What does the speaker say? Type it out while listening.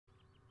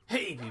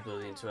Hey, people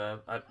of the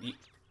interweb.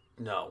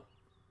 No.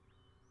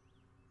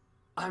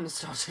 I'm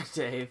Nostalgic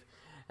Dave,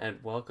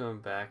 and welcome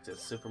back to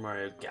Super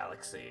Mario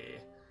Galaxy.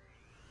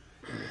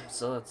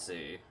 So let's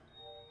see.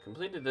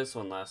 Completed this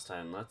one last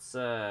time. Let's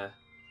do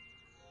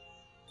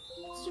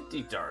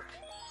Deep Dark.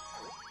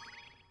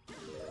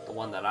 The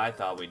one that I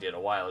thought we did a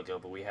while ago,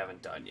 but we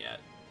haven't done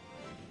yet.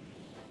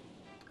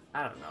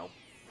 I don't know.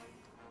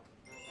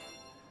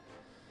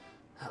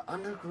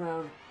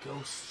 Underground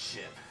ghost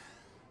ship.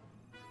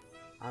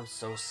 I'm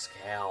so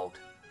scared.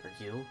 Are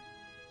you?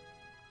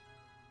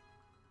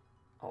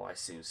 Oh, I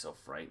seem so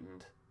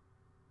frightened.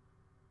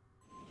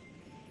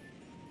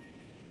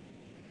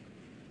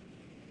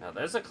 Now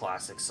there's a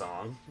classic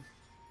song.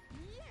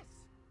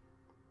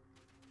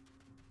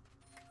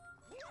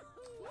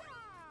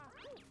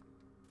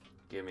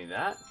 Give me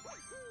that.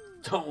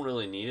 Don't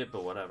really need it,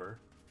 but whatever.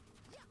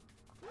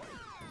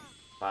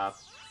 Bop.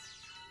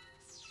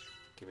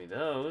 Give me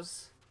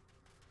those.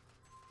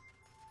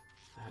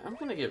 I'm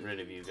gonna get rid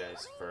of you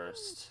guys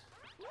first.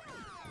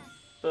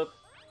 Boop.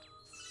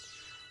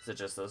 Is it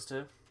just those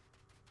two?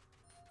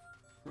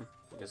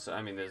 I guess,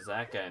 I mean, there's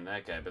that guy and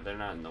that guy, but they're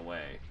not in the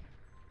way.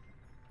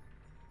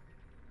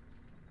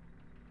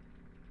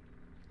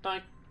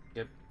 Boing.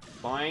 Get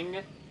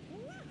boing.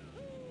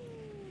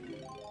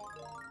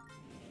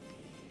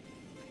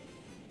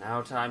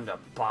 Now time to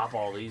bop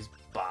all these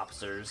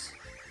bopsters.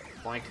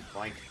 Boink,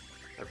 boink.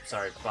 Or,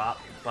 sorry, bop,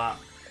 bop,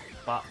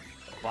 bop,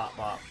 bop,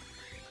 bop.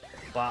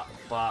 Bop,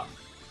 bop,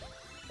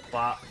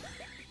 bop,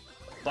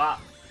 bop.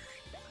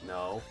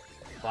 No.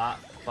 Bop,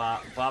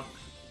 bop, bop,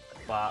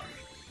 bop,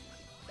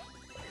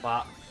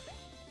 bop,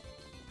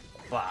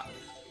 bop.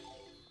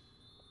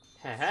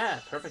 Haha,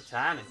 perfect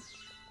timing.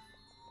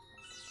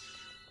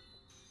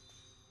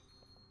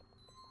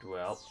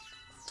 Well,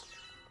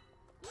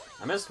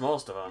 I missed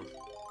most of them.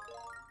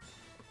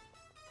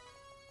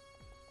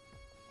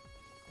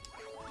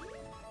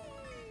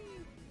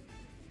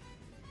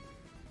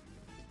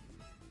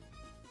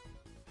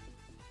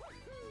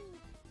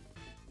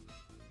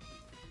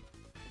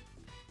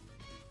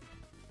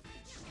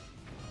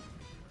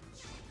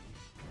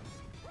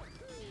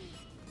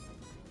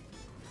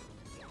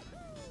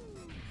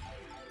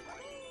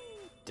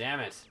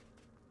 Damn it.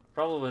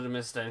 Probably would have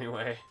missed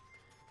anyway.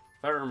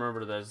 If I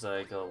remember, there's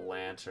like a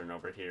lantern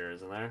over here,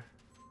 isn't there?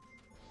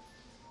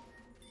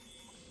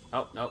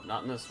 Oh, nope,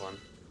 not in this one.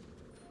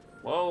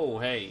 Whoa,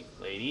 hey,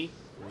 lady.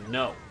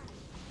 No.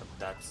 But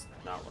that's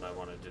not what I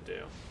wanted to do.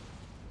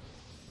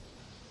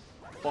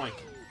 Boink.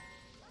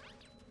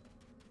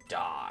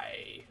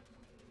 Die.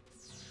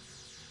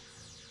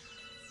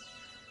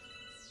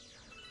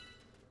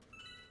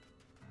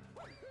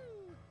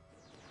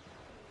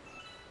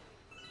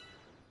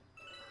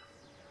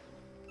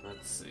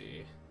 Let's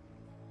see.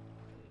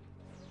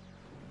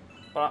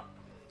 Bop.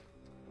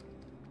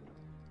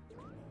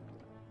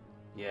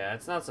 Yeah,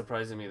 it's not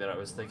surprising me that I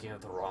was thinking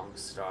of the wrong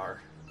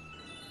star.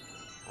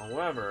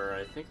 However,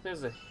 I think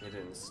there's a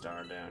hidden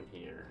star down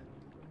here.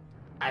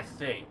 I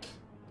think.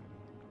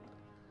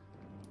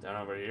 Down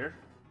over here?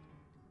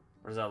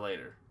 Or is that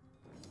later?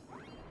 I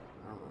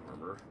don't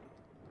remember.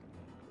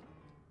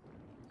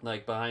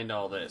 Like, behind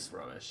all this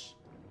rubbish.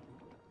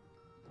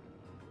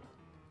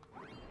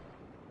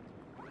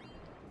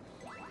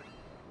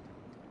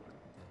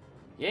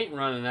 You ain't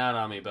running out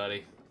on me,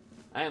 buddy.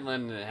 I ain't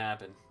letting it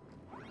happen.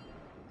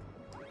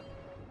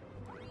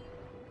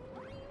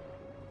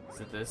 Is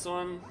it this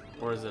one?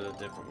 Or is it a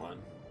different one?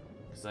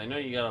 Because I know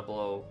you gotta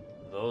blow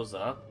those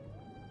up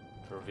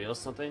to reveal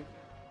something.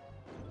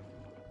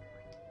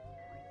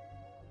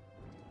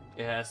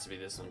 It has to be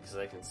this one because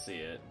I can see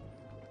it.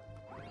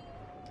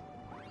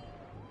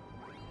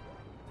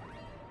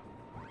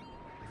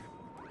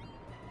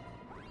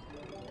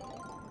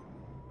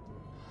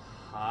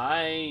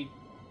 Hi,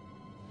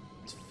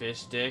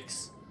 fish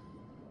dicks.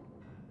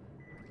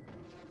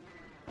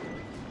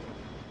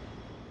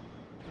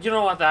 You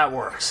know what? That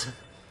works.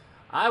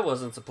 I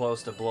wasn't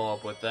supposed to blow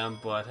up with them,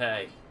 but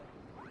hey.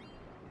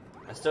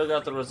 I still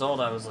got the result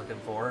I was looking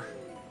for.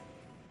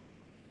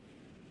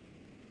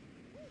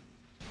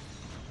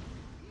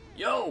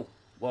 Yo!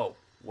 Whoa,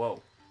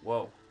 whoa,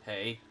 whoa.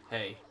 Hey,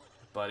 hey.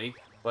 Buddy,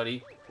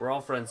 buddy. We're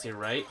all friends here,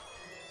 right?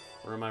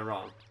 Or am I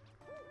wrong?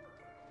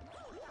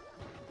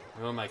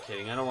 Who am I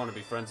kidding? I don't want to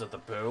be friends with the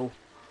Boo.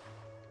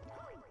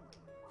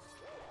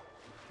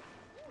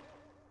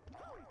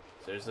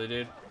 Seriously,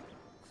 dude?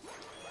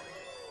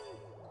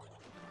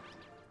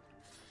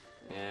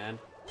 And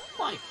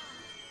boink.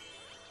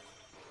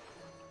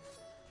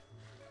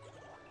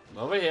 I'm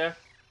over here.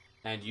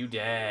 And you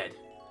dead.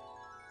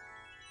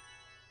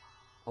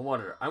 I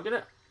wonder. I'm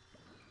gonna...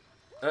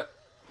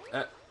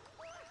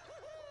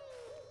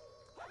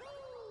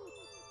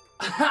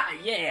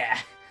 yeah!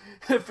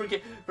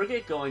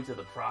 forget going to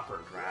the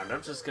proper ground.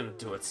 I'm just gonna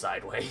do it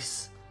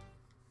sideways.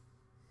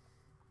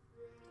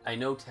 I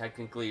know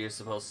technically you're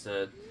supposed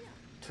to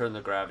turn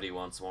the gravity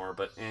once more,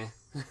 but eh.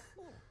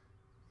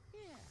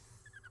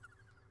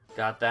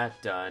 Got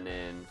that done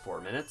in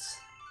 4 minutes.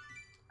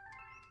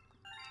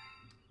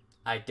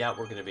 I doubt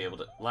we're gonna be able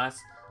to...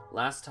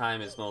 Last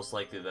time is most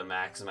likely the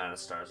max amount of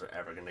stars we're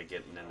ever going to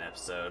get in an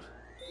episode.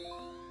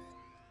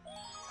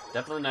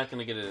 Definitely not going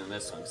to get it in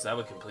this one, because that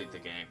would complete the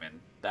game. And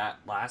that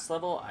last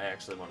level, I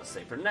actually want to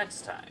save for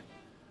next time.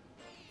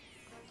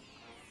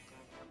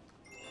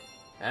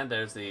 And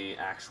there's the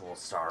actual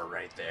star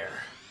right there.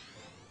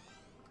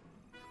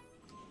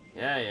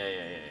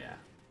 Yeah.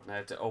 I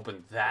have to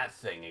open that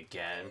thing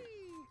again.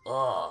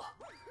 Ugh.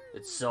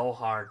 It's so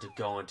hard to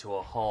go into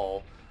a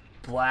hole,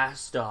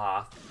 blast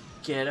off,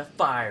 get a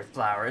fire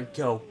flower, and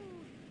go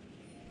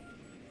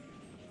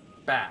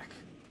back.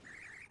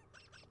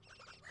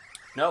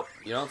 Nope,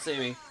 you don't see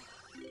me.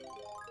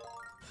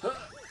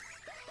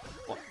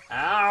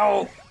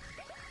 Ow!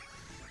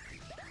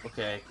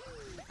 Okay.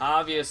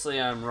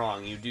 Obviously I'm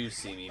wrong. You do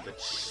see me, but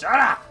shut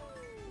up!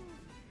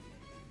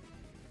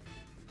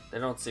 They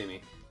don't see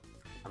me.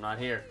 I'm not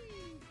here.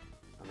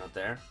 I'm not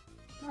there.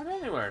 I'm not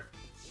anywhere.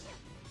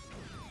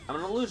 I'm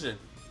an illusion.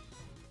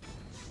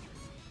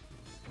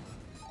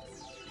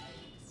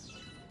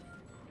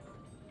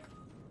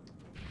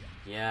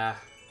 Yeah,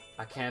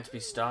 I can't be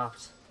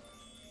stopped.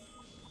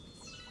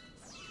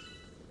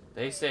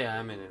 They say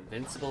I'm an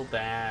invincible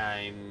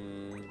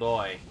Bime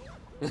boy.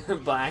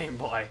 Bime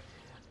boy.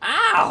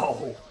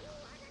 Ow!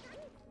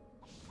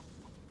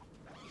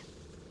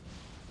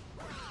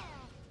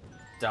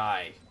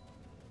 Die.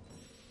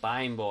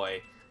 Bime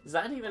boy. Is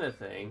that even a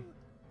thing?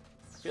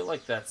 I feel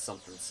like that's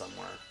something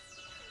somewhere.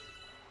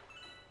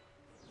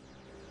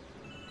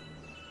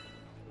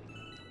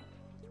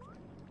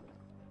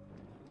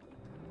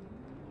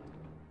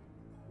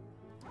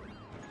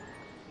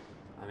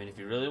 I mean, if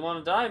you really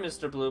want to die,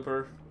 Mr.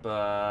 Blooper,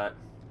 but...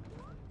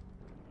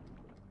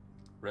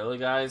 Really,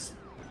 guys?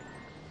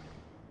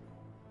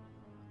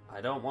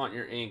 I don't want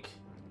your ink,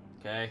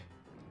 okay?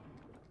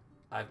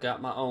 I've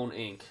got my own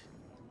ink.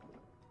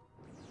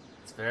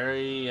 It's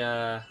very,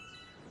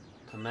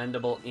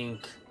 commendable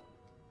ink.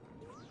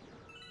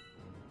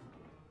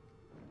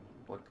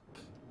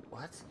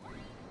 What?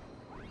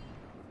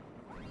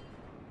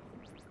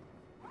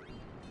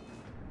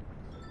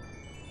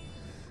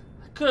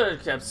 Could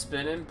have kept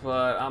spinning,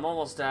 but I'm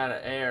almost out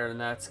of air, and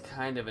that's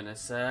kind of an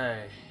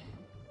essay.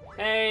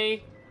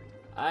 Hey!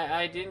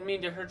 I didn't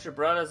mean to hurt your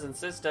brothers and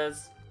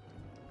sisters.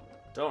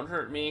 Don't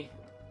hurt me.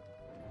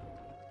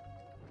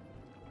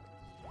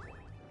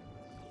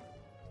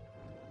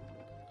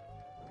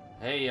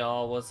 Hey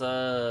y'all, what's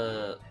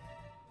up?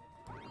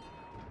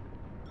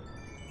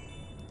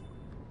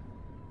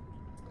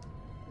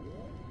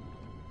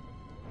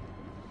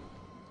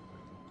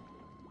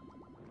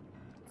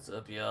 What's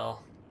up,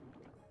 y'all?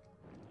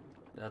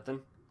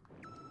 Nothing?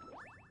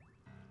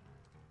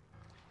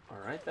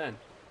 Alright then.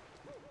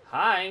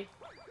 Hi!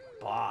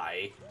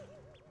 Bye.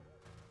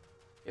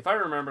 If I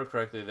remember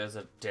correctly, there's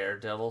a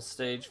Daredevil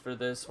stage for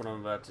this, what I'm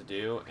about to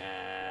do,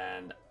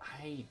 and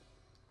I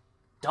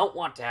don't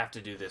want to have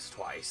to do this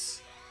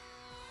twice.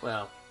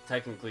 Well,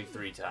 technically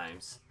 3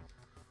 times.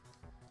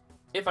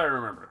 If I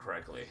remember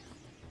correctly.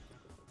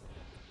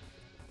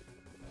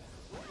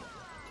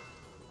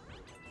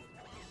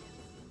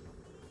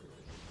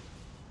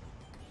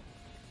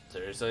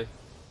 Seriously?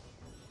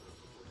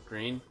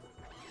 Green?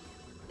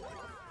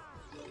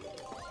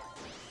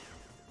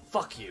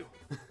 Fuck you!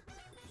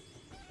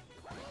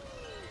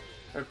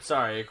 Or,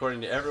 sorry, according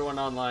to everyone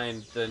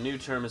online, the new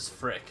term is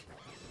frick.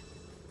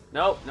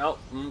 Nope, nope,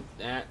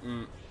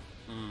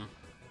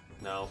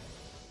 no.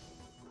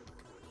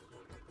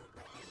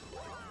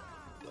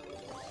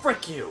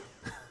 Frick you!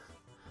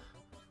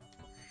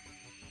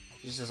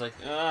 He's just like,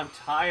 I'm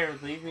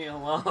tired, leave me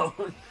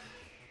alone.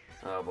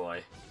 Oh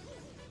boy.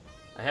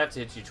 I have to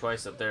hit you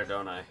twice up there,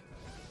 don't I?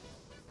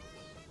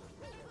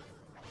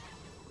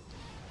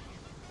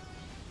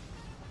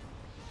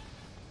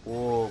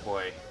 Oh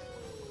boy.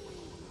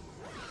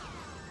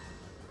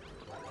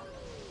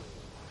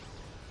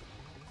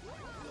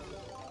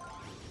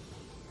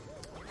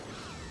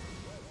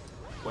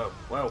 Whoa,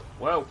 whoa,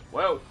 whoa,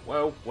 whoa,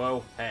 whoa,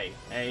 whoa. Hey,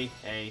 hey,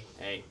 hey,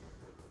 hey.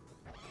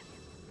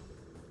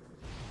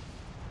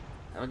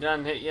 Haven't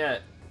gotten hit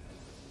yet.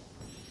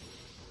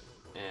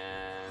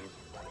 And...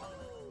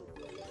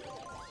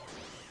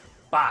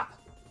 bop!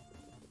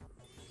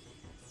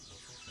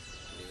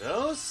 There he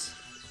goes.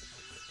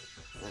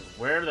 And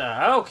where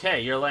the...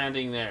 okay, you're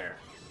landing there.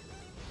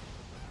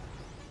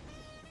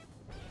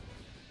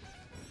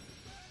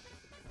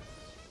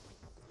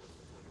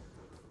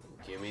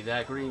 Give me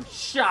that green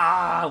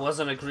shell. It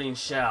wasn't a green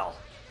shell.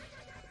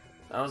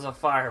 That was a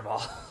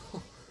fireball.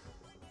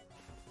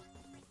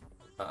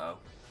 Uh-oh.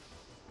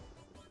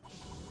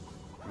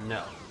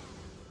 No.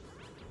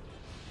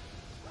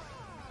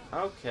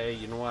 Okay,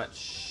 you know what?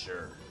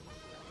 Sure.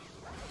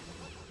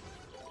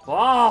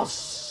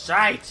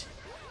 Bullshit!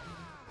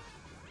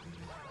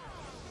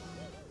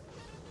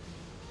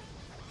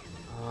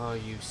 Oh,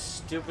 you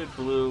stupid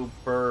blue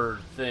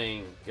bird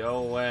thing. Go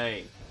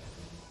away.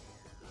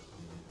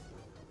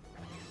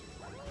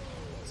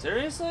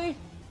 Seriously?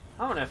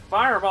 How many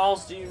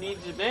fireballs do you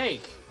need to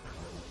make?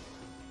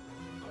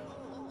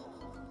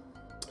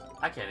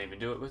 I can't even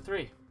do it with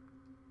 3.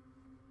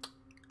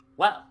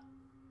 Well,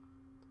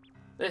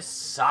 This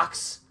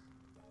sucks.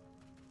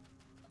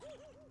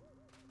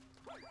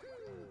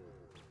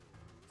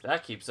 If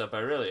that keeps up, I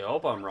really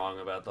hope I'm wrong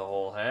about the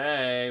whole,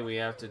 hey, we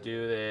have to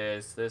do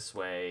this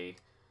way.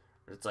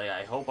 It's like,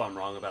 I hope I'm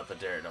wrong about the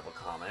Daredevil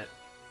Comet.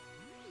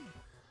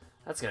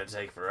 That's gonna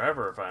take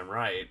forever if I'm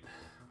right.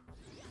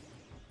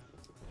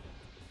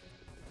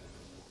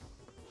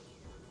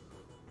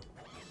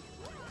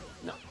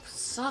 No.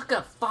 Suckafa!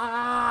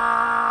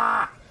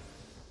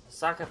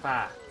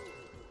 Suckafa.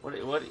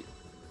 What?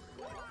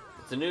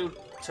 It's a new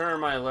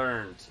term I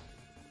learned.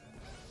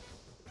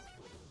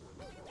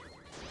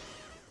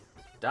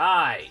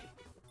 Die!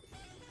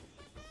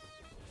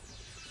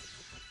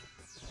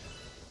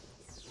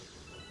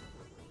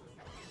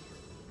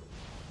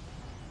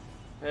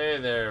 Hey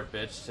there,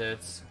 bitch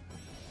tits.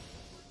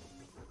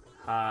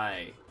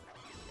 Hi.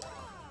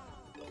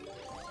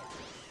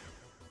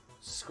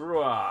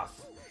 Screw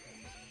off.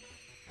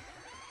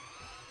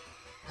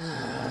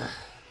 I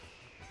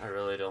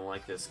really don't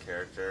like this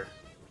character.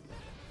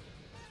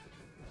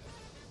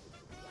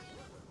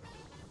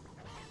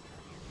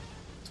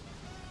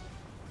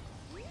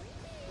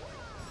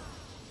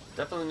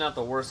 Definitely not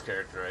the worst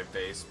character I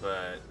faced,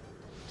 but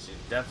she's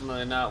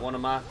definitely not one of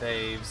my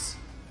faves.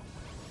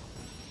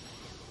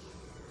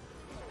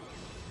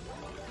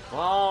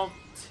 Well,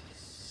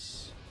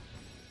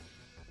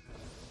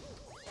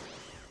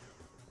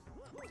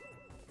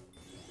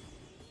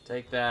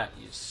 take that,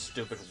 you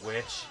stupid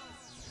witch.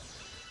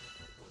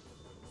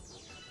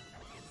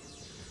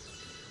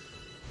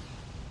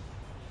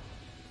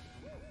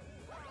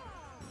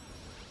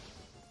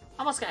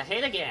 Almost got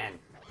hit again.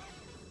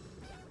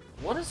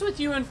 What is with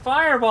you and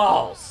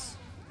fireballs?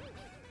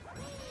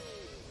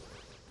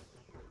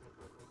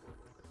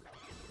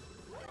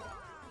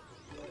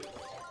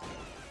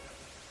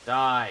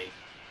 Die.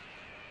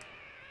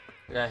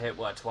 I got hit,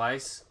 what,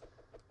 twice?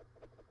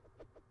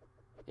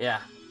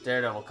 Yeah,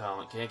 Daredevil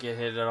Comet. Can't get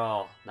hit at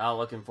all. Not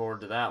looking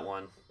forward to that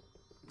one.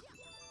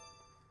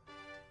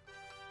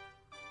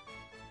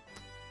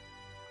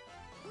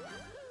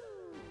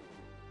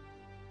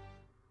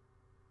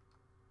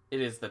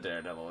 It is the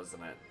Daredevil,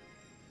 isn't it?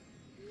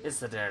 It's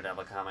the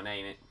Daredevil Comet,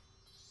 ain't it?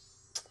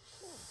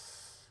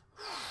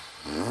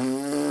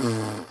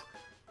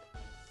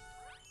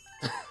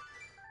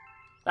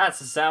 That's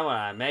the sound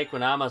I make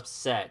when I'm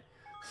upset.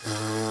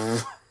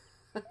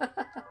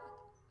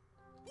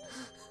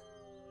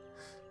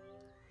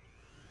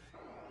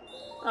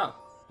 Oh,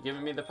 you're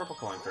giving me the purple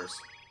coin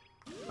first.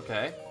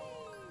 Okay.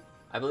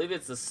 I believe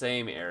it's the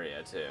same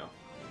area, too.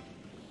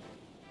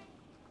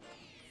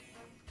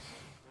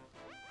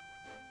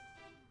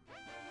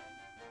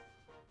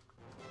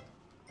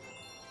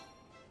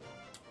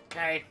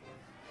 Okay.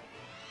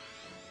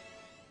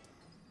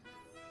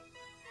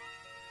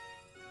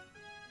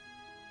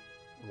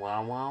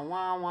 Wah wah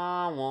wah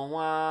wah wah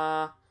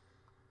wah.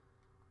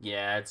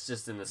 Yeah, it's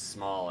just in this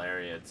small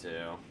area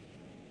too.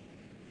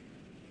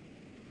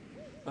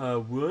 I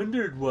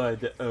wondered why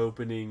the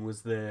opening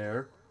was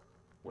there.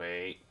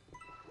 Wait.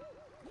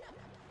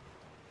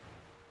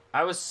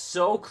 I was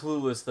so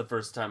clueless the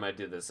first time I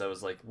did this. I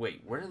was like,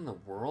 wait, where in the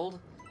world?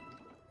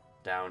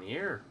 Down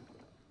here.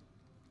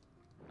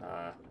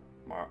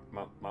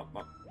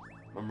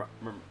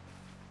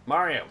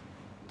 Mario,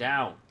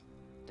 down.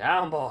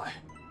 Down, boy.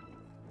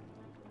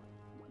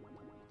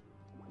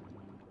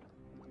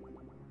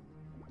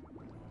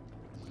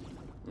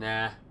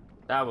 Nah,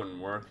 that wouldn't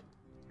work.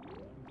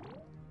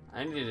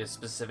 I needed a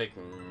specific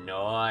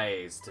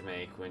noise to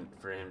make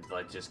for him to,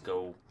 like, just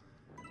go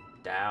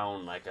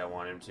down like I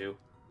want him to.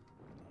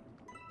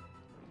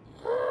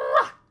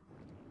 How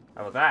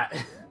about that?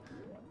 Is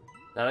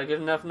that a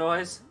good enough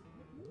noise?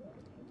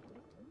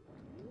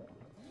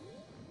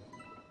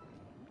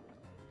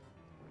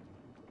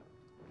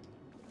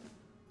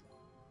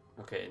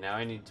 Okay, now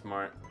I need to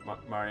Mario.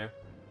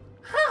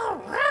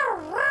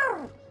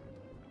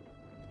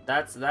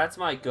 That's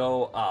my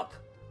go up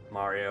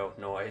Mario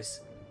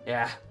noise.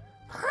 Yeah.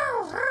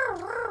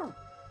 I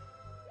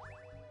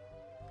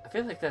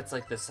feel like that's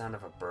like the sound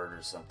of a bird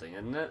or something,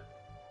 isn't it?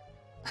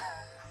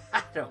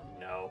 I don't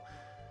know.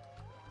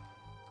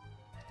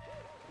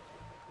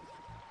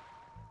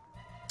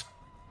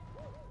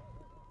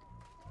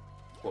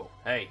 Whoa,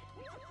 hey.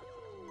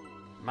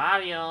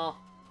 Mario!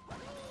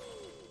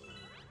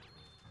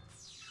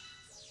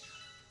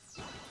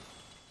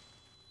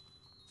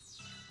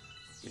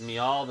 Give me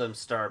all them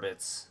star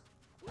bits.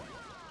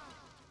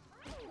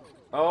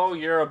 Oh,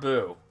 you're a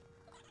boo.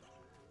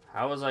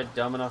 How was I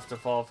dumb enough to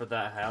fall for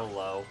that?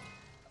 Hello.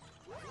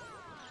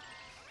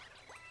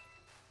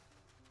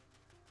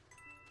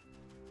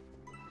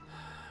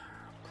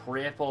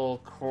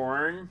 Pripple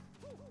corn?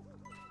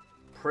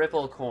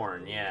 Pripple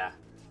corn, yeah.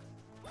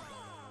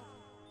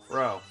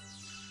 Bro.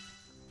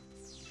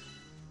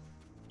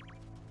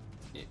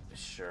 Yeah,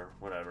 sure,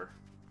 whatever.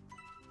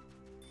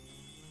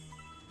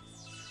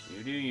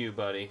 You do you,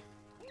 buddy.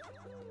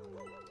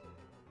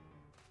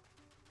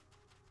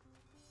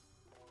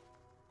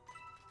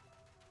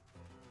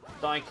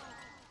 Doink.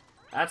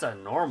 That's a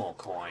normal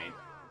coin.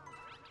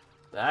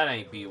 That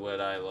ain't be what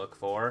I look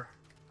for.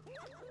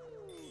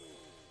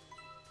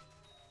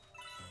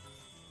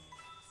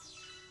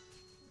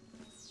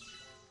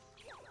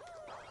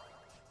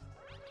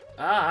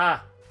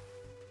 Ah!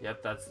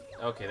 Yep, that's...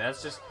 Okay,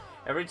 that's just...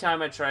 Every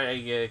time I try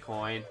to get a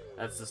coin,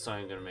 that's the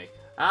song I'm gonna make.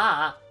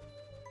 Ah!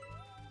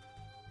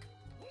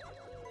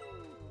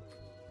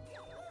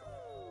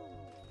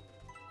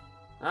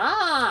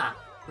 Ah!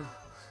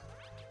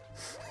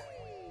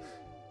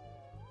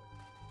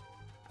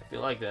 I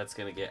feel like that's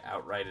gonna get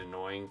outright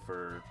annoying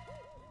for,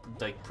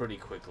 like, pretty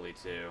quickly,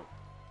 too.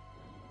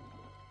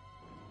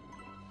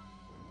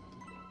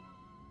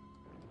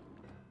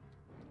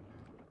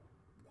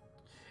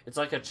 It's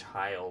like a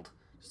child.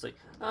 Just like,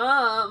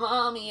 ah,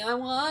 Mommy, I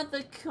want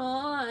the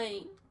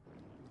coin.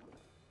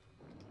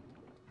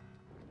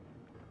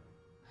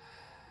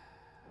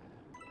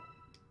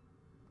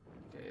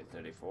 Okay,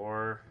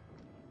 34.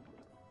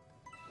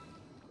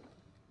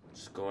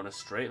 Just go in a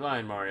straight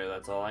line, Mario.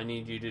 That's all I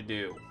need you to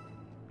do.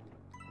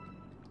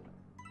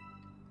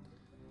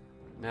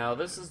 Now,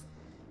 this is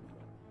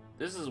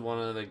one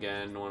of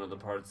the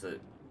parts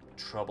that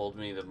troubled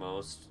me the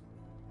most.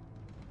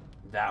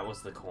 That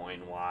was the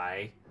coin.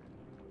 Why?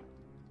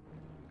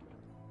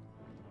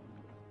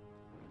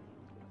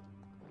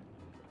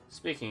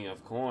 Speaking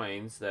of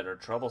coins that are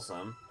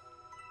troublesome,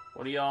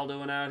 what are y'all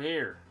doing out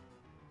here?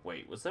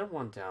 Wait, was there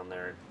one down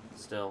there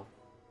still?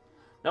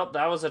 Nope,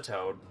 that was a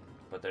toad.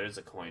 But there is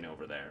a coin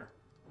over there.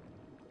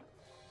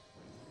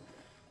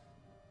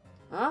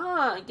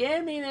 Ah,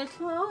 give me the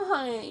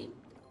coin!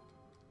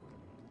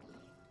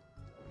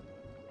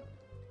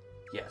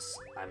 Yes,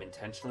 I'm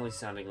intentionally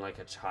sounding like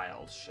a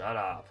child. Shut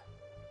up.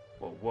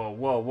 Whoa, whoa,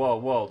 whoa, whoa,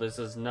 whoa. This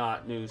is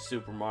not new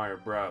Super Mario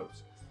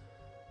Bros.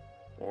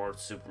 Or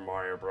Super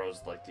Mario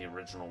Bros. Like the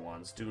original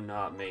ones. Do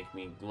not make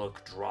me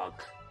look drunk.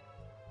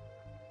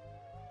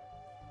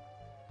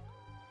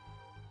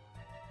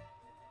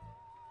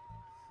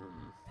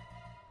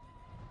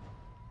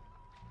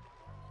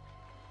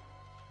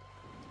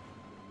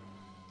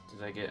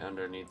 Did I get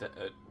underneath the...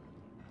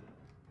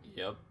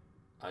 Yep.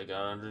 I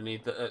got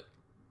underneath the...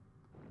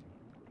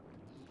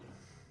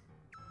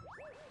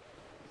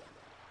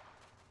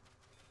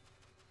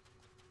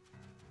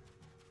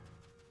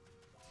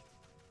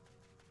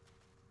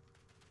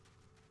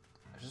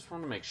 I just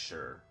want to make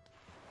sure.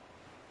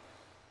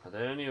 Are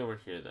there any over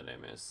here that I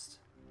missed?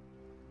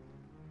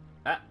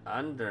 Ah,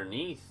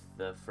 underneath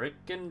the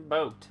freaking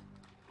boat.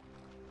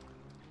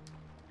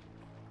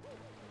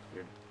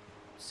 You're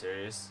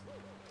serious?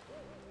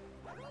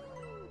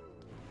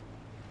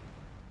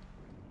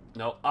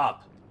 No,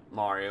 up,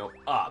 Mario,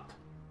 up.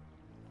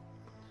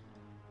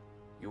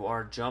 You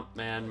are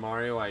Jumpman,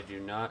 Mario. I do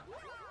not...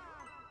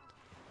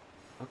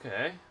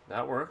 Okay,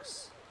 that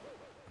works.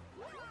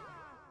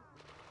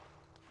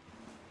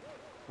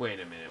 Wait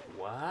a minute,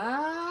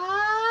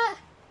 what?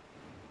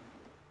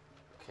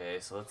 Okay,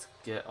 so let's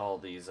get all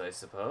these, I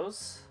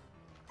suppose.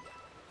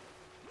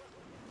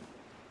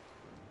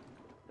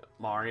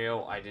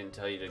 Mario, I didn't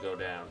tell you to go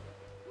down.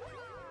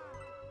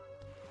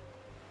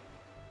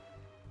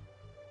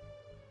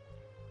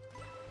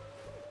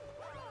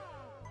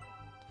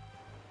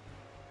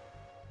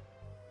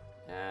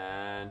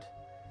 And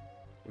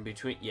in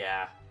between,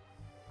 yeah.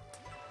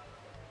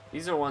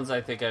 These are ones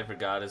I think I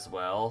forgot as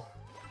well.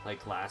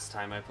 Like last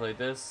time I played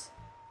this.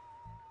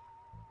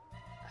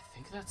 I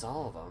think that's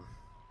all of them.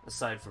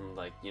 Aside from,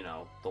 like, you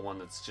know, the one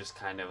that's just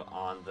kind of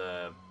on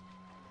the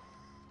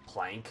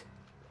plank.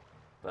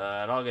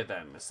 But I'll get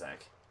that in a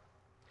sec.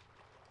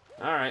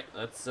 Alright,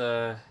 let's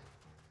go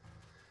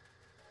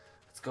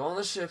on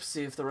the ship,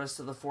 see if the rest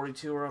of the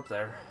 42 are up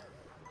there.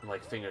 I'm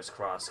like, fingers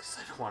crossed, because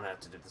I don't want to have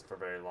to do this for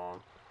very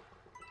long.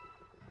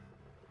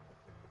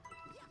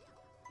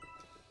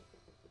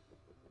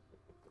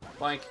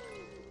 Blank.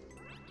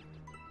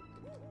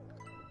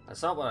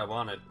 That's not what I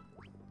wanted.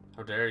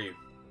 How dare you?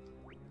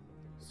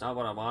 It's not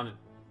what I wanted.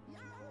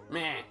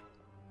 Meh.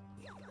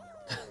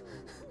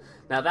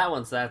 Now that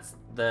one's that's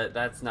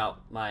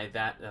not my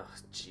oh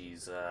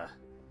jeez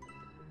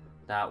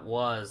that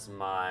was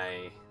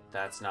my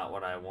that's not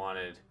what I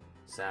wanted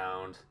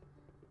sound.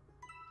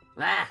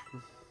 Ah!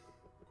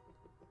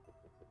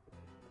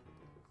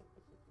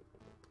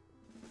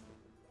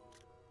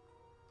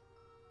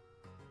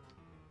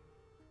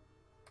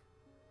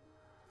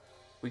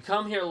 We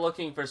come here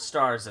looking for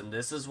stars, and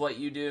this is what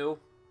you do?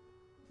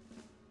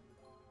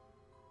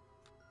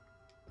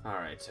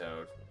 Alright,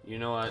 Toad. You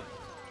know what?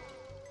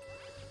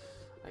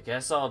 I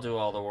guess I'll do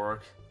all the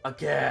work.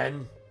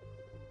 Again!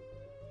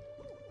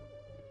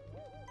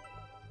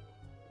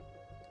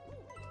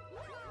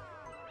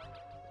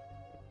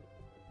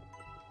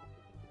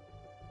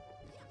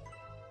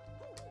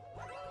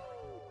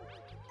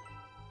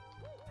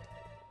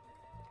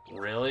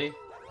 Really?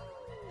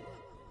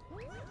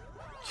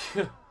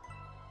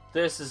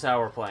 This is how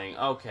we're playing.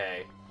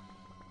 Okay.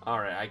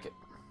 Alright, I can...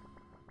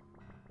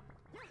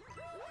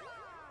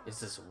 Is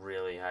this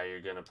really how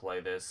you're gonna play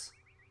this?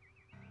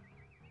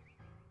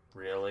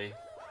 Really?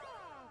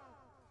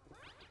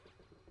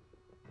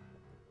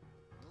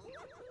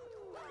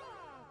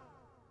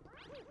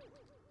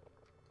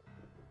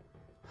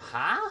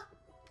 Huh?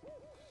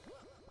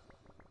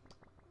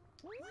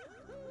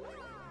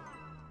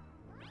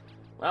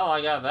 Well,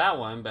 I got that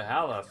one, but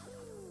how the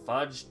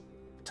fudge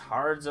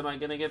cards am I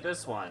gonna get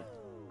this one?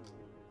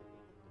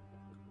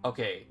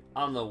 Okay,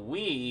 on the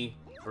Wii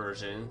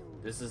version,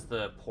 this is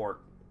the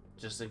port,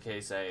 just in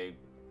case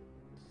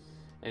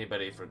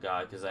anybody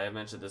forgot, because I have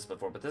mentioned this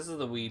before, but this is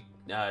the Wii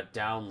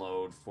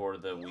download for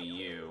the Wii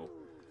U.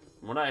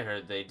 From what I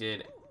heard, they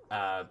did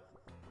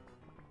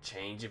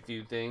change a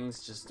few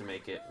things just to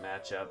make it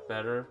match up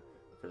better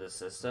for the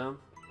system.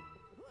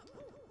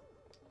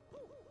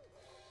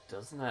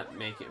 Doesn't that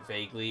make it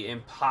vaguely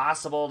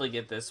impossible to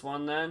get this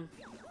one then?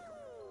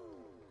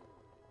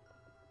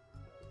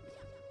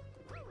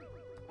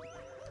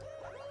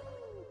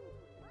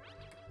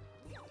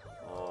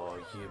 Oh,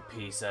 you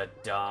piece of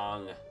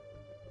dung.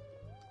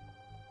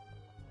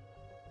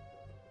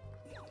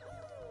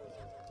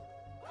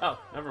 Oh,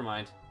 never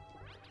mind.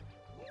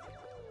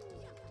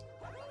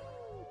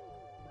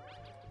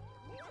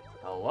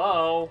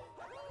 Hello?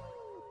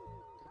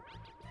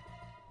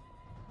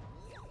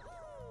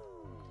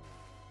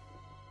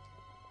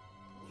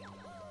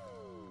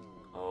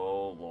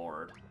 Oh,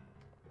 Lord.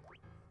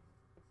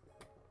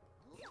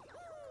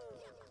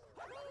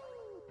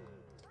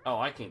 Oh,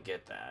 I can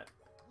get that.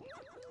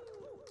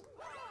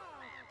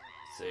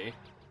 See?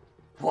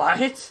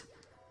 What?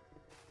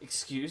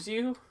 Excuse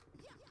you?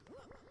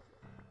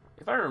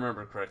 If I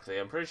remember correctly,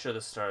 I'm pretty sure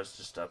the star is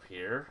just up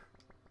here.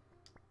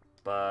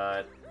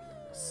 But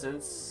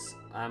since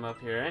I'm up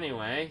here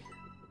anyway...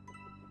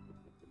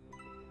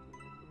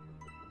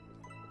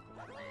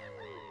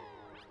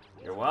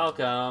 You're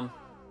welcome.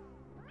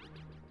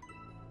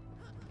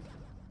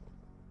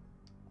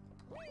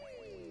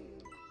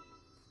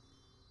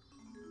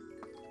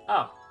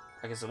 Oh,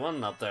 I guess it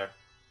wasn't up there.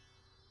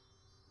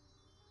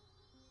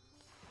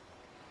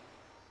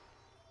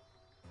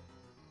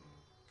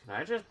 Can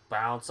I just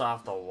bounce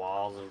off the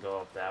walls and go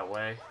up that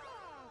way?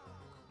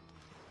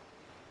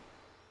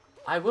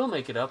 I will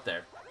make it up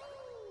there.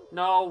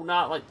 No,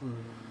 not like...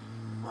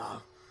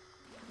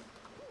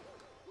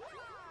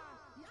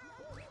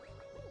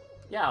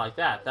 Yeah, like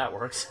that. That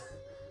works.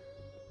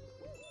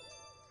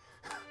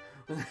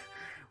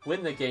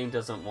 When the game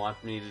doesn't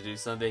want me to do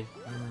something,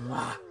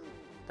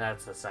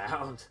 that's the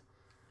sound.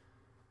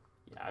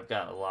 Yeah, I've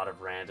got a lot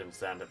of random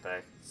sound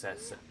effects.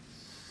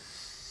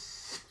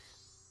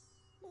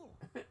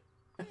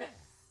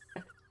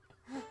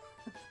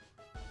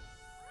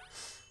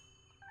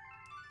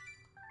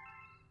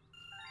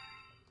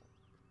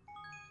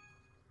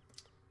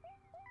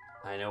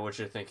 I know what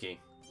you're thinking.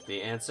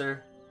 The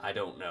answer? I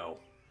don't know.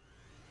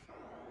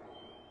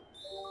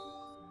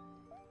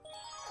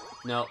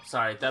 No,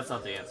 sorry, that's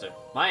not the answer.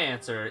 My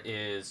answer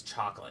is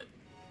chocolate.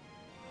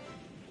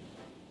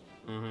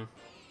 Mm-hmm.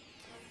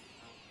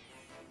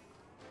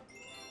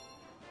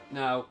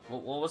 Now,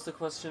 what was the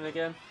question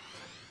again?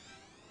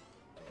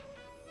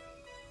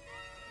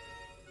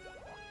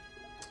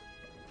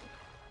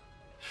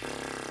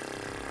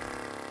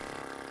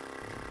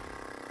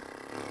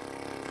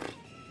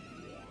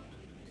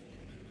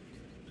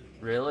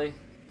 Really?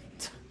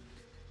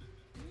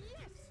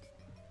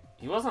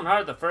 He wasn't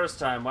hard the first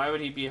time, why would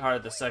he be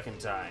hard the second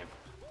time?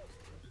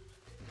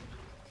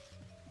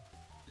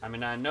 I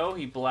mean, I know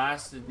he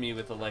blasted me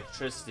with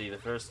electricity the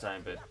first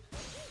time, but...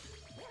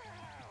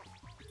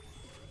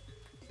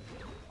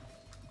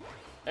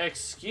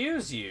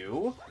 Excuse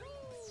you?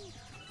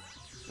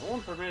 No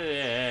one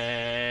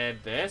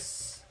permitted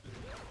this.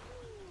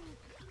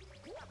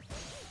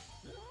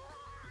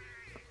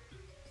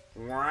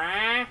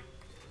 Wah?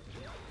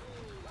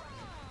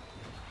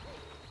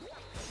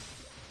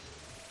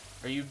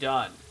 Are you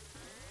done?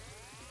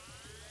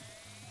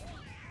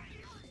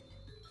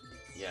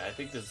 Yeah, I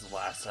think this is the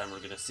last time we're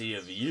gonna see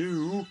of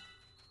you.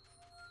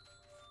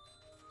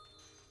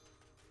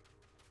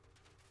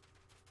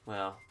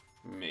 Well,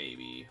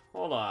 maybe.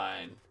 Hold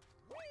on.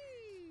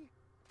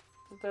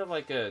 Isn't there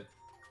like a...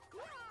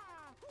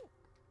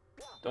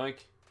 Doink.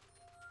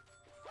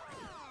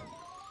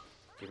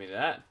 Give me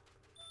that.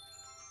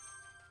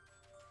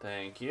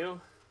 Thank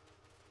you.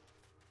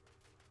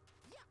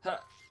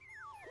 Ha!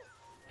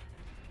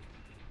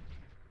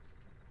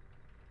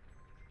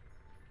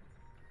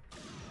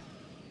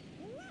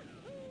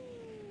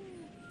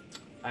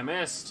 I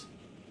missed.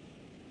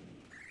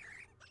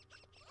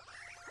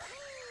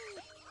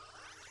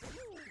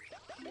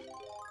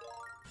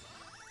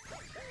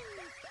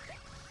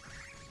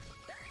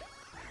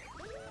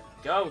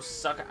 Go,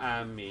 sucker.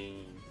 I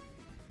mean...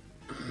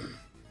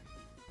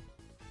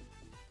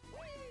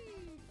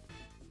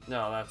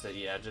 No, that's it.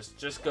 Yeah,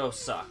 just go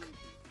suck.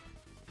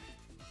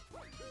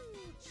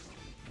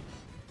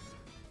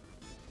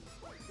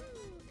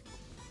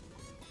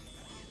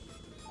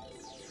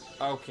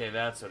 Okay,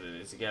 that's what it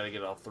is. You gotta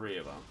get all three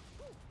of them.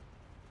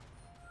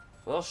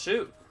 Well,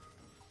 shoot.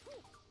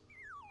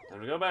 Time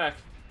to go back.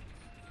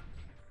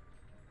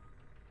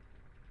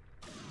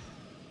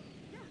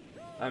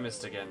 I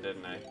missed again,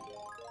 didn't I?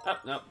 Oh,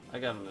 nope. I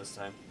got them this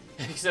time.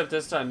 Except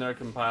this time they're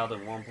compiled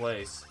in one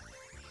place.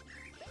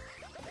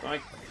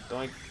 Doink,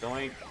 doink,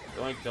 doink,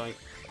 doink, doink,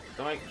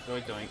 doink,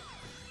 doink, doink,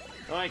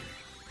 doink,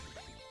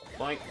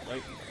 boink,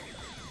 boink,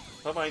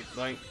 boink,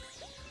 boink,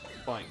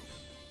 boink.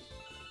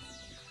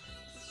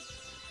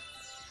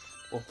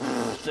 Well,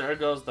 there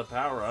goes the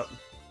power-up.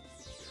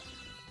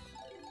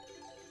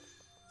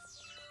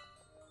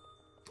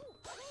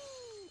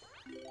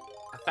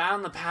 I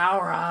found the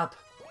power-up!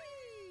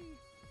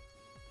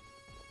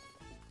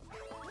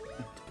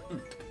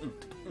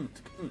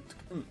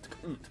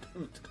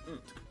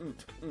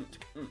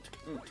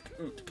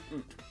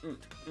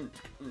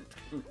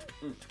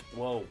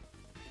 Whoa.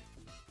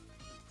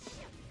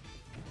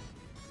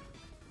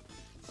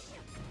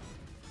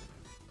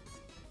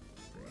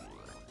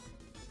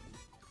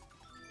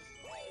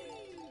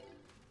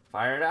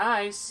 Fire to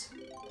ice.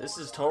 This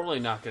is totally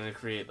not going to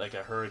create like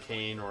a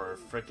hurricane or a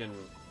frickin'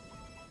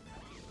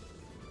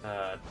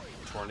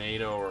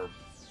 tornado or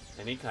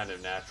any kind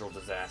of natural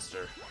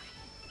disaster.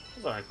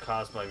 Those aren't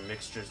caused by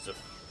mixtures of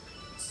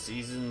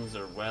seasons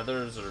or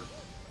weathers or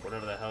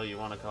whatever the hell you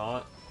want to call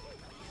it.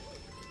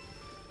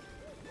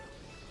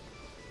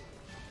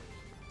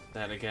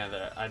 Then again,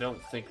 I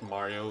don't think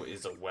Mario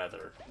is a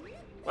weather.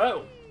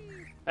 Whoa!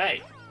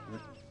 Hey!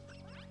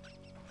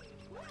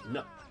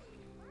 No.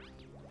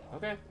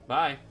 Okay,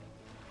 bye.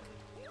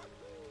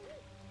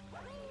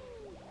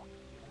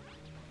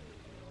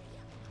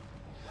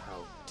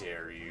 How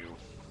dare you?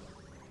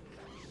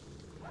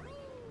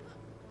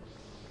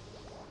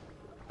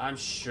 I'm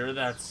sure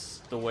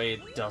that's the way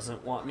it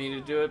doesn't want me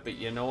to do it, but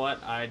you know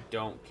what? I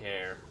don't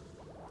care.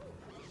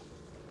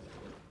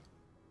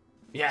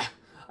 Yeah,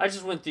 I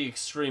just went the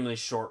extremely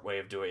short way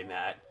of doing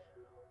that.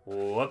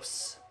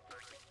 Whoops.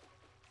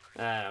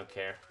 I don't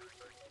care.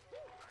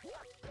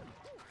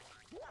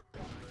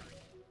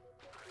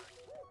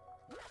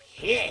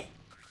 Yeah.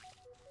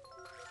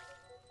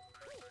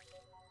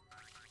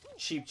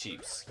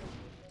 Cheeps.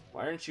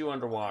 Why aren't you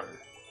underwater?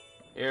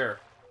 Here.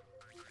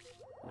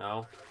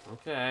 No.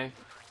 Okay.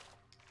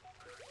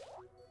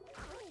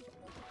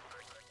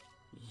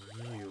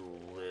 You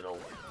little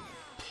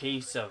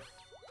piece of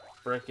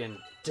frickin'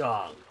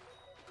 dung.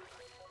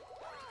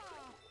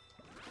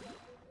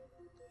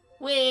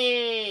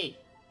 Whee!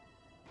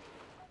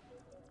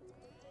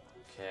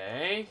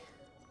 Okay.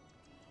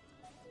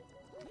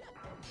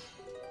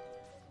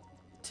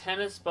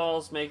 Tennis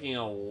balls making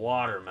a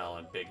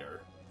watermelon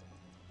bigger.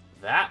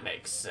 That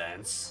makes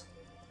sense.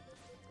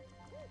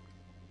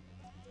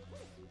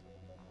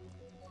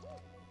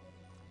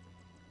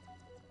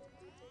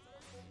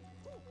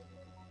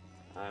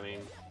 I mean...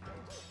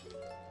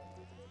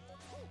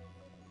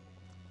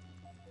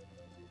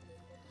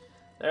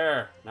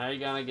 There! Now you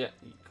gotta get...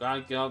 You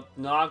gotta go...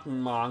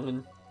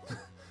 Knock-mongin'.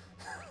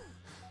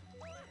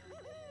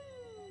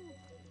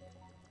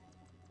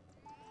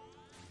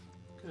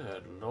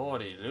 Good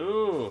lordy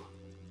Lou.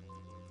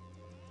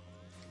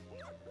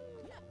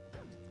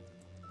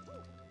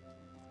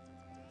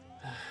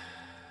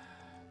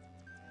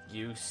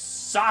 You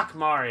suck,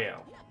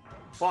 Mario!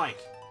 Boink!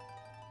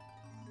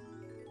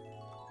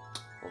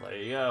 Well, there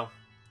you go.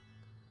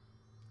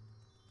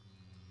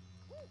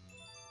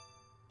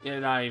 You're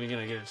not even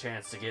gonna get a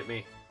chance to get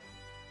me.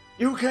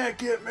 You can't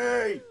get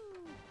me!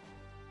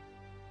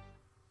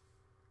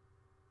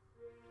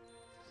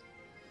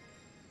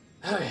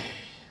 Hey.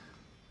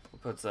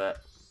 What puts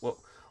that?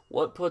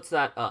 What puts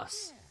that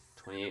us?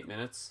 28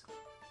 minutes?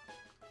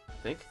 I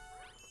think?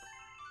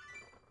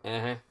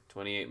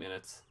 28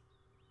 minutes.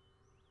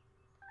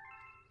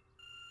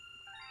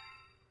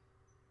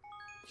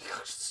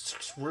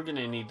 We're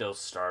gonna need those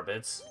star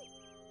bits.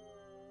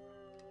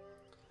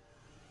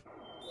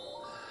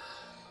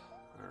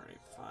 Alright,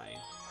 fine.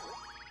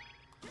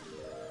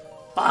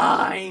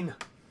 Fine!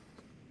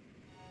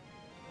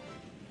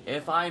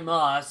 If I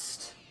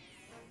must.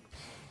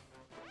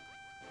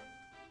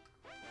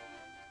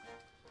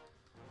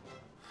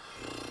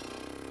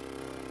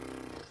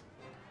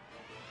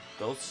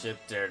 Ghost Ship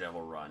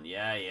Daredevil run.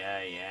 Yeah.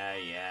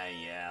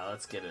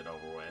 Let's get it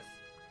over with.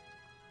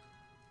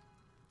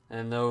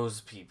 And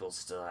those people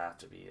still have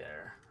to be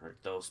there. Or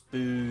those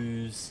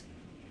boos.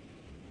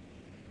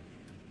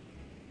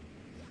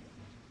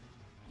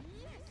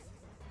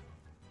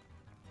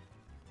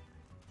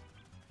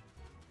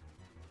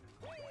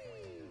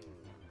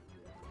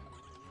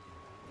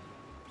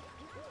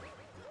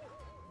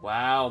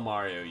 Wow,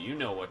 Mario, you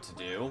know what to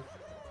do.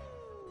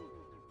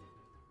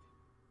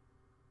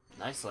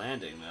 Nice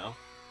landing, though.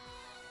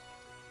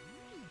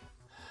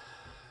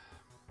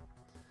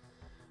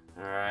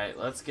 Alright,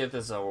 let's get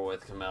this over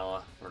with,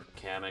 Camilla. Or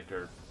Kamek,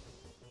 or...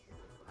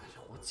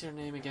 What's your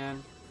name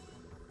again?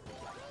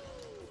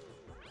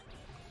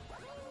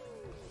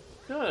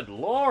 Good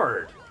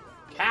lord!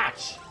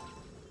 Catch!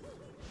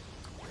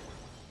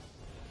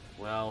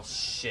 Well,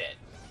 shit.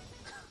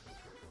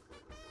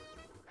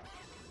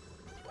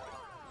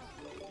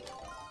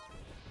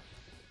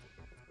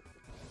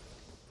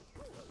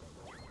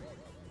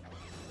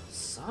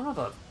 Son of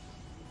a...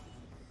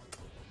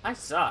 I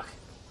suck.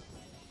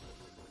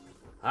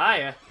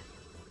 Hiya.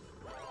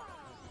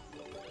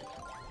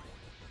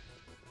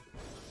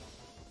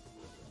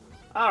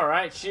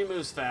 Alright, she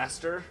moves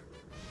faster.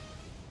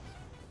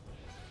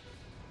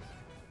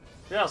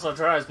 She also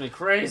drives me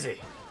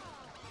crazy.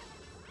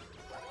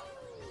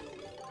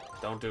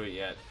 Don't do it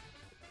yet.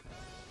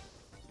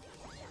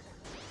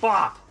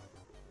 Bop!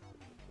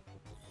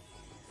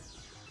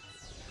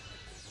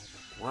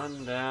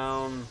 One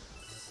down,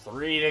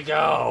 3 to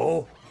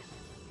go.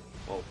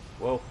 Whoa,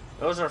 whoa.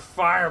 Those are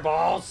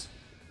fireballs!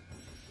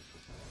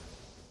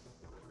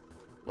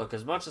 Look,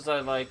 as much as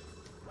I like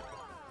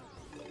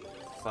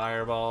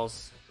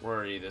fireballs, where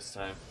are you this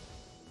time?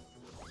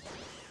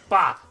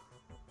 Bop!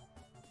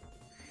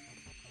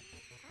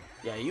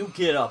 Yeah, you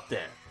get up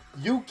there.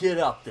 You get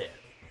up there.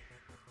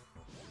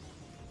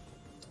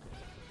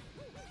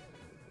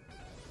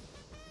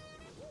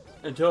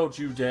 And don't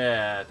you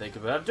dare think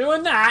about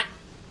doing that!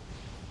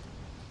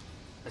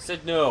 I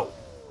said no.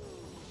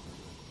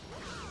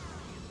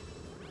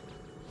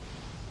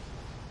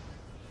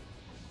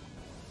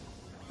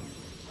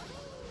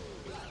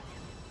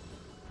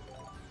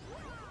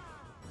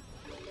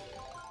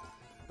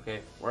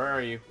 Okay, where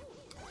are you?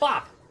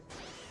 Bop!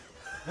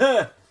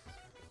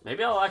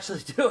 Maybe I'll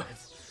actually do it.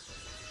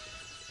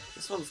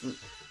 This one's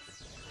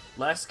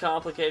less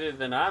complicated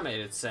than I made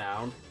it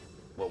sound.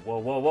 Whoa, whoa,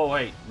 whoa, whoa,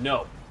 wait.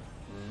 No.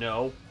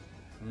 No.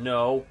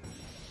 No.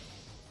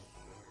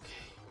 Okay.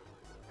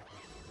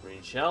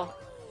 Green shell.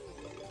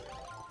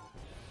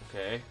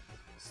 Okay.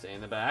 Stay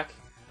in the back.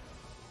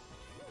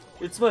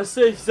 It's my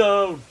safe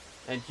zone!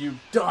 And you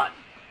done!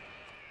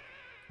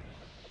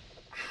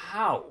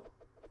 How?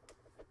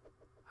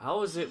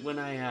 How is it when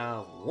I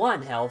have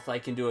 1 health, I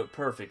can do it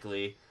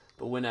perfectly,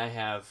 but when I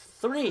have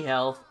 3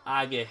 health,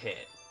 I get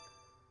hit?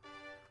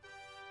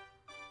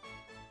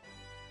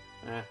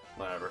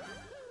 Whatever.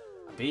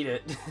 I beat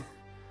it.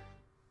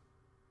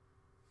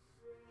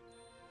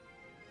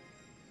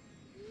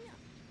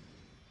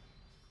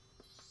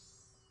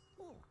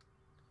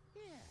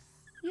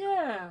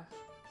 Yeah.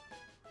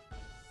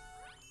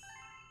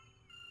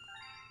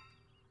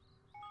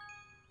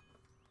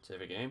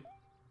 Save a game.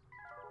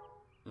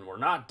 And we're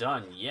not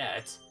done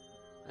yet.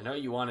 I know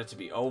you want it to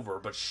be over,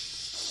 but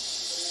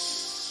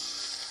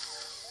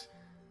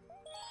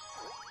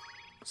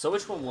So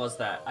which one was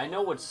that? I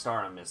know which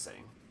star I'm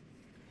missing.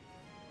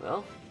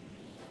 Well,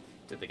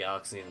 did the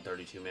galaxy in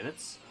 32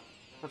 minutes.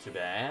 Not too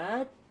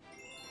bad.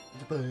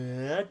 Not too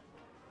bad.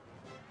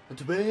 Not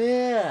too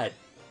bad.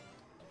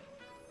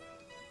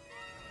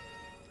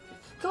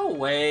 Go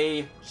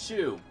away.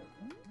 Shoo.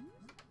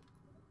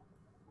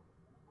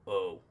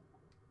 Oh.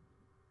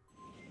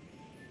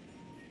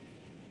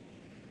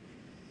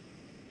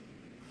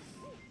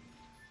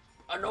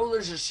 I know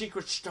there's a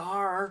secret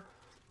star.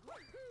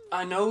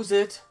 I knows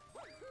it.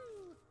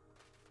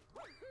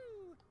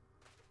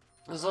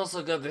 There's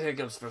also got the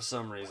hiccups for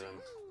some reason.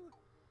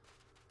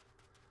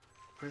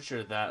 Pretty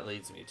sure that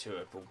leads me to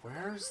it, but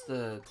where's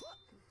the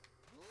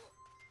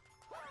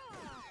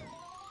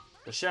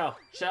shell?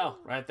 Shell,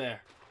 right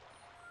there.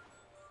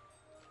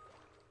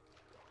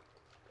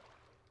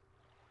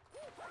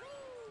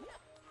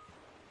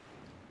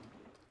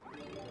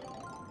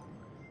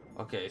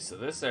 Okay, so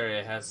this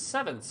area has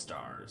 7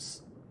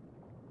 stars.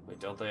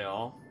 Wait, don't they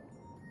all?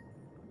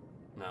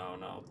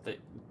 No,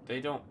 they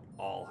don't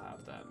all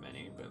have that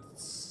many, but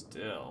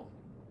still.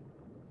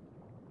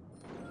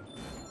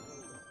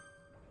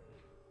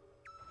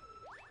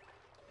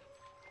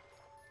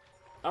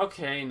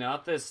 Okay,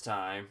 not this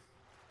time.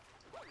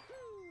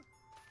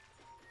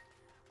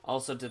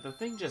 Also, did the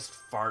thing just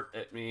fart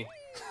at me?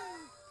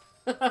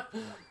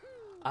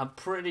 I'm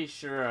pretty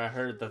sure I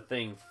heard the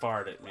thing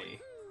fart at me.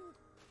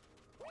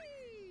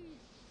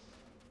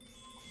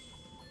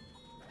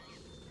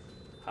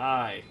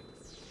 Hi.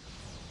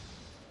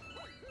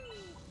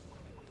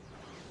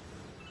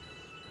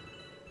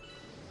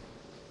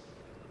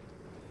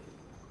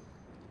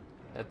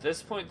 At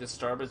this point, the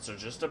starbits are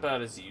just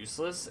about as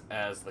useless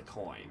as the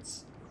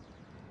coins.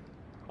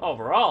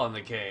 Overall in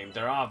the game,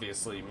 they're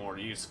obviously more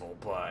useful,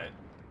 but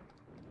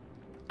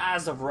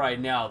as of right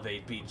now,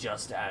 they'd be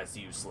just as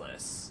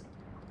useless.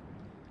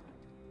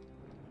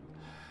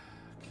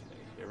 Okay,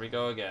 here we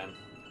go again.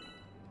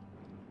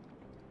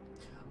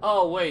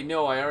 Oh, wait,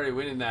 no, I already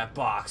went in that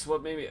box.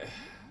 What made me...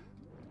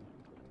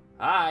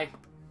 Hi.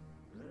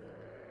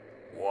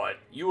 What?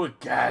 You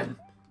again?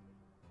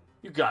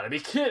 You gotta be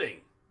kidding.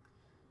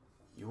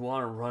 You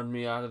wanna run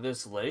me out of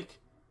this lake?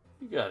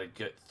 You gotta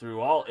get through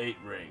all 8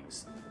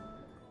 rings.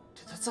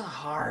 Dude, that's not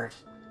hard.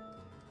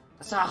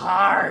 That's not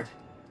hard.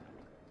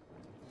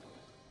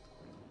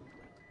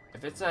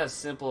 If it's as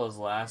simple as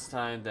last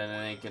time, then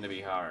it ain't gonna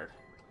be hard.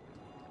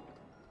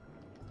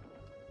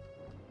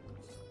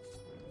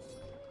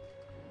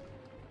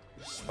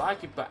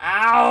 Spiky, but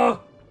ow!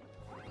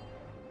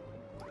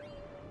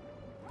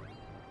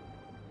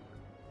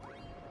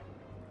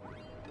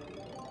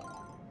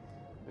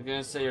 I'm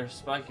gonna say your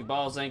spiky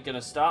balls ain't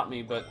gonna stop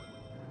me, but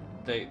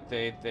they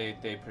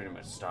pretty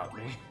much stopped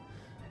me.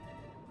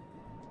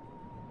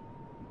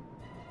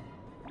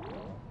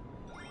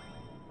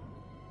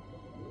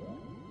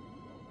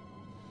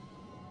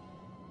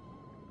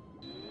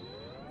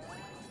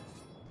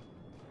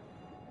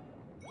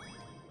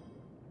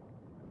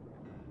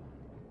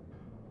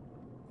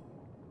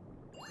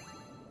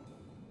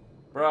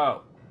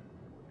 Bro.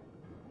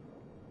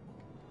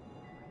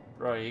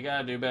 Bro, you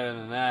gotta do better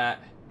than that.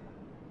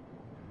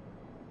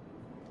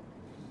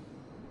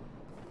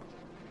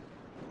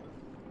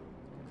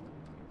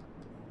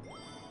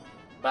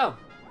 Boom!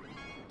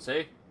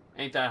 See?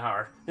 Ain't that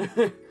hard.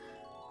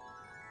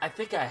 I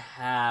think I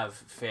have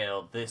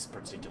failed this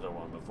particular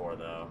one before,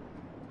 though.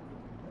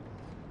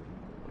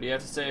 What do you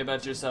have to say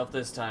about yourself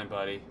this time,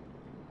 buddy?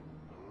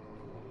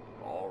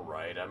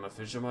 Alright, I'm a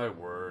fish of my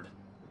word.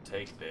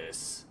 Take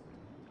this.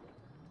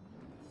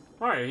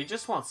 Mario, he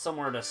just wants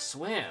somewhere to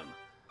swim.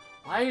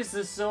 Why is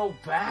this so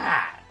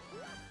bad?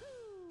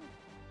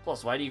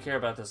 Plus, why do you care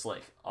about this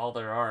lake? All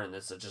there are in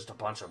this are just a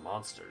bunch of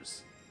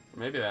monsters. Or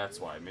maybe that's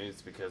why. Maybe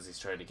it's because he's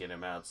trying to get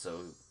him out so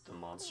the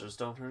monsters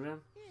don't hurt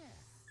him?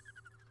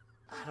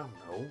 I don't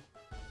know.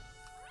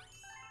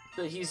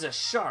 But he's a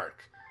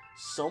shark.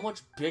 So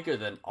much bigger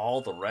than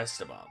all the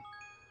rest of them.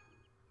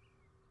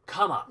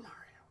 Come on, Mario.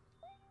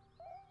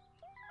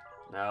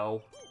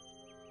 No.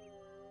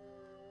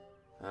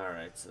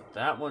 Alright, so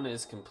that one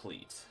is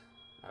complete.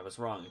 I was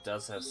wrong, it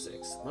does have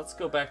 6. Let's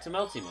go back to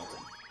Melty Molten.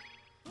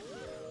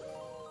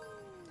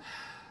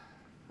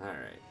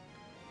 Alright.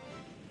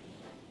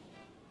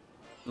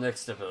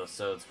 Next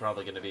episode's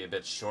probably going to be a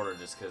bit shorter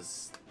just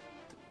because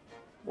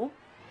there won't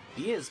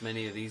be as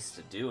many of these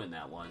to do in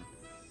that one.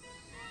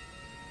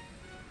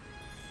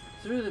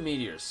 Through the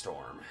Meteor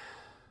Storm.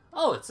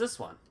 Oh, it's this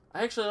one.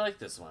 I actually like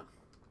this one.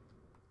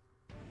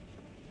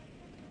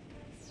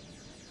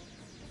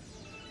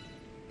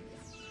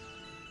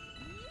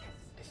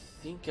 I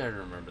think I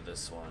remember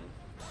this one.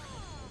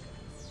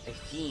 I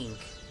think.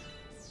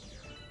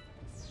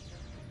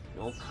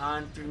 No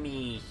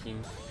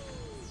confirmation.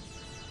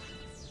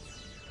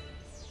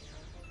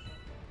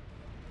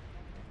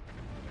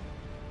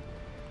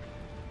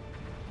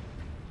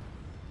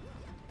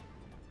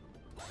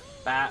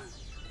 Bat.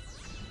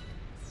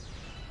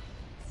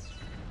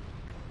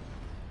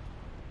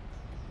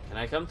 Can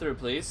I come through,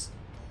 please?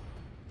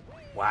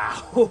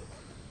 Wow.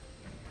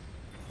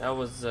 That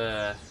was,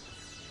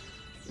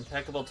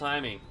 impeccable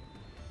timing.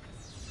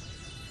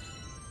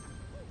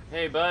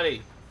 Hey,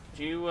 buddy.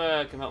 Do you,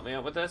 come help me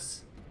out with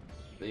this?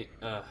 You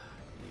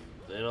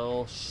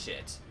little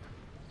shit.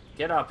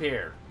 Get up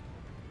here.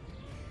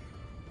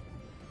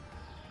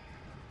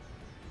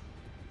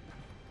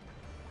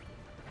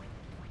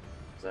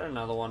 Is there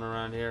another one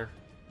around here?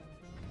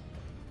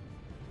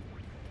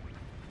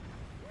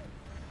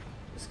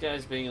 This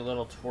guy's being a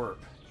little twerp.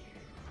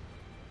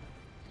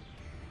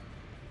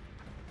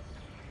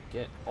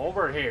 Get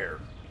over here.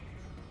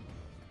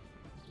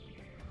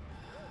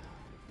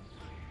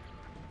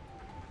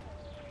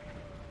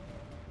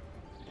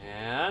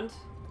 And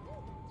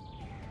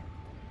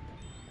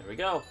there we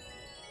go.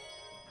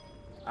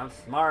 I'm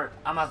smart.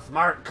 I'm a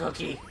smart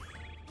cookie.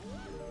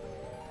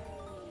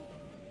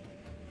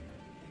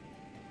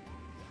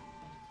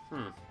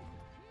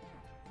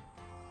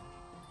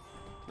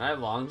 Can I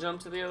long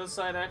jump to the other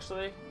side,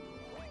 actually?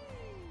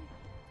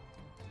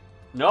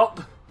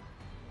 Nope.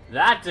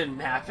 That didn't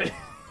happen.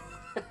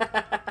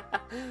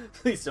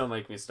 Please don't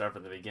make me start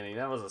from the beginning.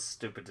 That was a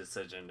stupid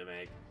decision to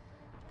make.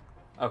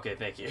 Okay,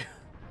 thank you.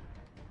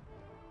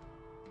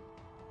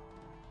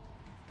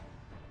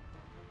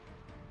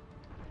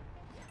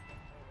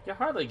 You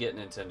hardly get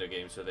Nintendo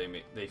games where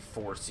they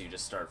force you to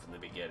start from the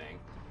beginning.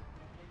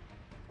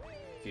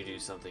 If you do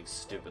something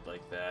stupid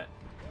like that.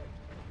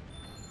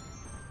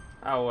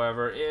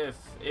 However,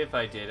 if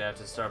I did have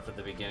to start from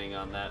the beginning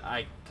on that,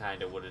 I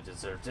kind of would have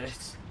deserved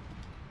it.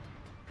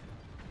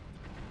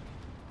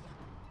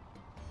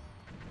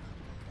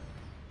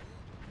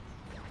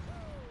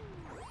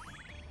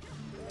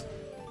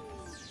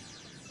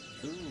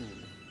 Ooh,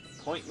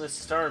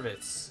 pointless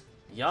Starbits.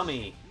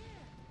 Yummy.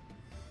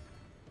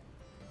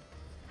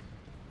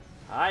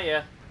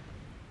 Hiya.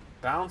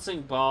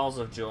 Bouncing balls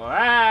of joy.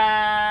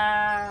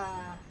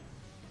 Ah!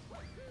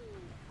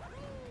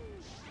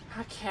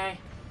 Okay.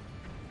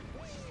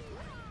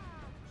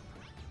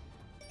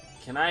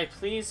 Can I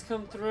please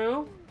come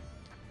through?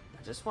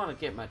 I just want to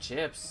get my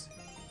chips.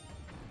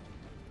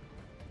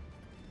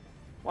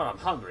 What, I'm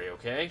hungry,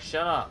 okay?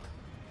 Shut up.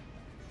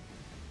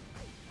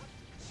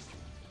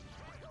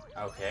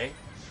 Okay.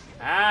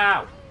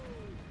 Ow!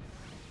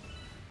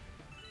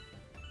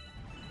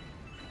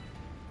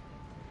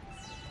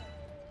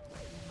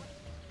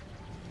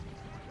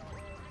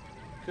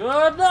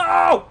 Good,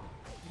 no!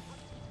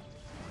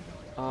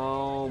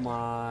 Oh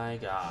my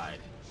god.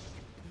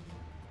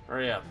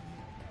 Hurry up.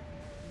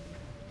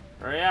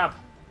 Hurry up!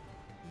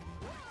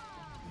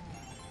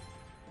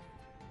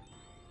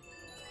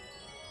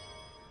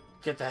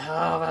 Get the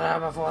hell over there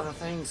before the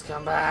things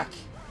come back!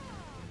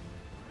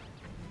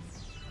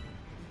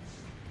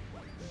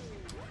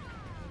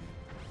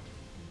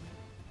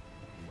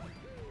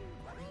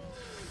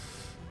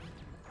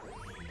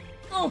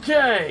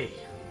 Okay!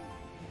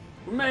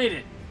 We made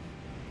it!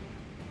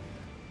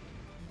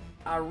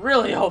 I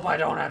really hope I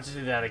don't have to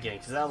do that again,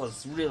 because that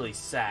was really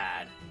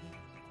sad.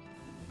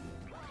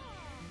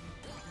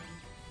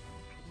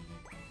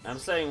 I'm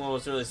saying what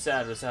was really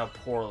sad was how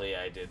poorly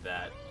I did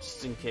that.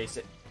 Just in case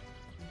it...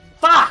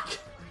 Fuck!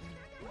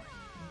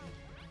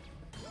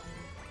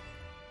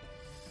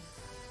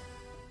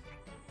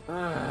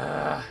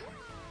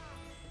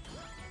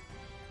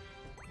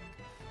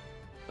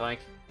 Doink.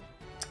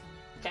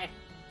 Okay.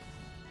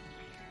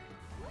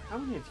 How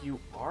many of you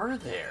are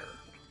there?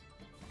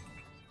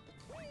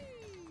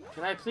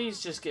 Can I please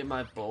just get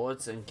my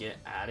bullets and get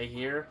out of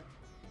here?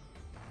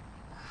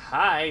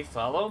 Hi,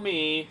 follow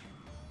me.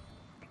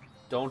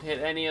 Don't hit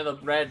any of the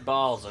red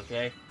balls,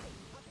 okay?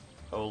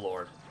 Oh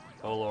lord.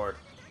 Oh lord.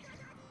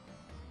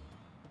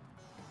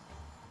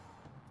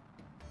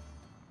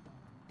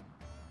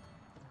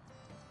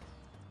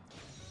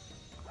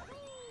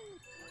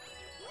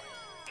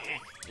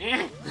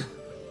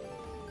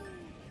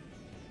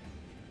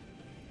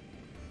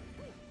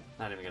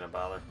 Not even gonna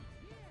bother.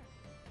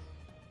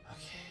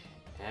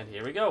 Okay, and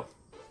here we go.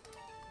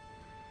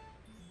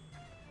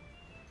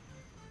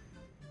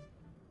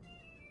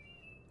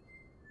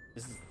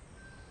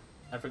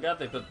 I forgot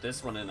they put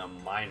this one in a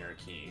minor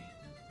key.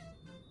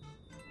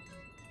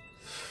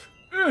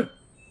 I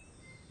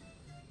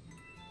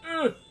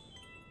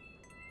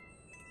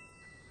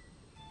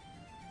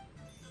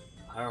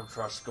don't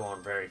trust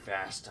going very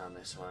fast on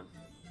this one.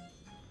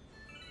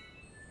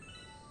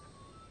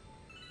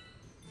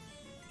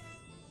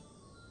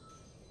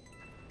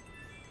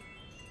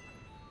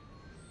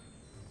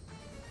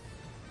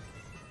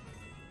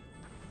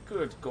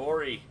 Good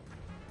gory.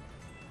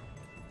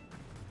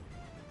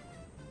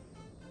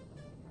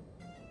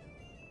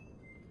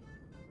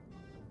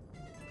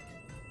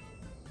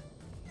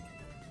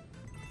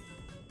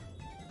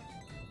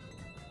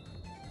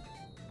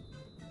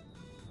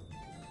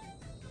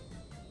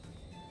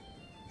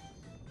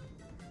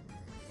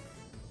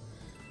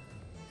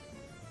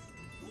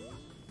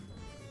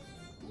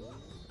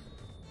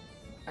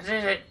 I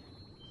did it!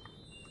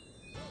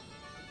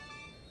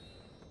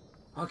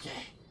 Okay,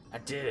 I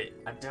did it.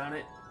 I've done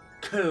it.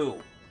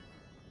 Cool.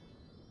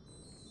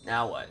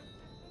 Now what?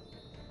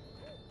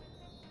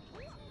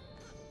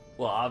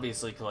 Well,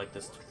 obviously collect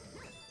this.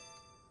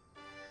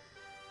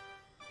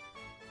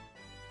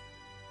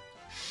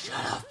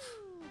 Shut up.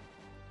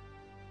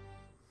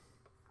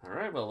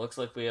 Alright, well, looks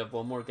like we have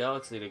one more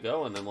galaxy to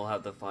go, and then we'll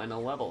have the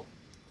final level.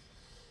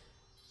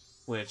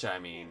 Which, I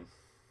mean...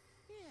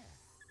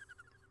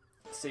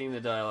 Seeing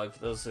the dialogue, for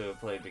those who have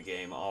played the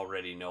game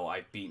already know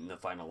I've beaten the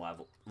final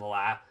level.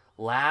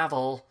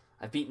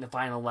 I've beaten the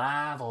final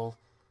level.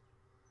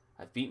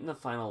 I've beaten the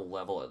final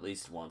level at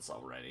least once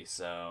already,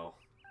 so...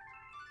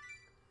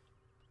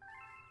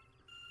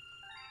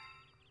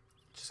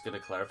 Just gonna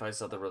clarify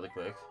something really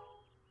quick.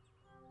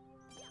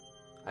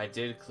 I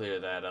did clear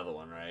that other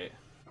one, right?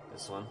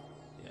 This one?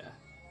 Yeah.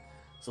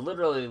 So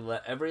literally,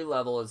 every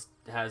level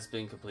has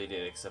been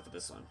completed except for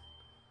this one.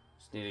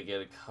 Just need to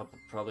get a couple,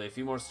 probably a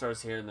few more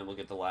stars here, and then we'll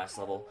get the last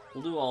level.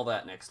 We'll do all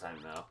that next time,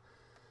 though.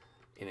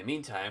 In the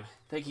meantime,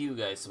 thank you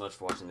guys so much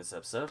for watching this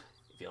episode.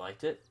 If you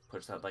liked it,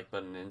 push that like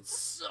button in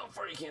so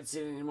far you can't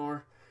see it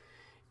anymore.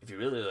 If you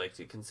really liked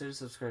it, consider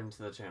subscribing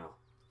to the channel.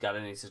 Got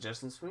any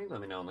suggestions for me?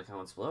 Let me know in the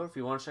comments below. If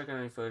you want to check out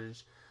any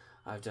footage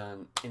I've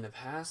done in the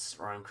past,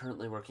 or I'm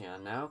currently working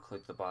on now,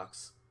 click the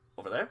box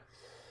over there.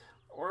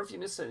 Or if you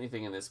missed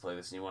anything in this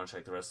playlist and you want to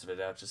check the rest of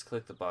it out, just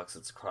click the box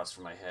that's across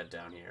from my head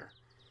down here.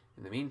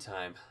 In the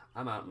meantime,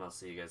 I'm out and I'll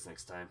see you guys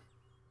next time.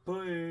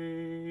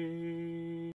 Bye!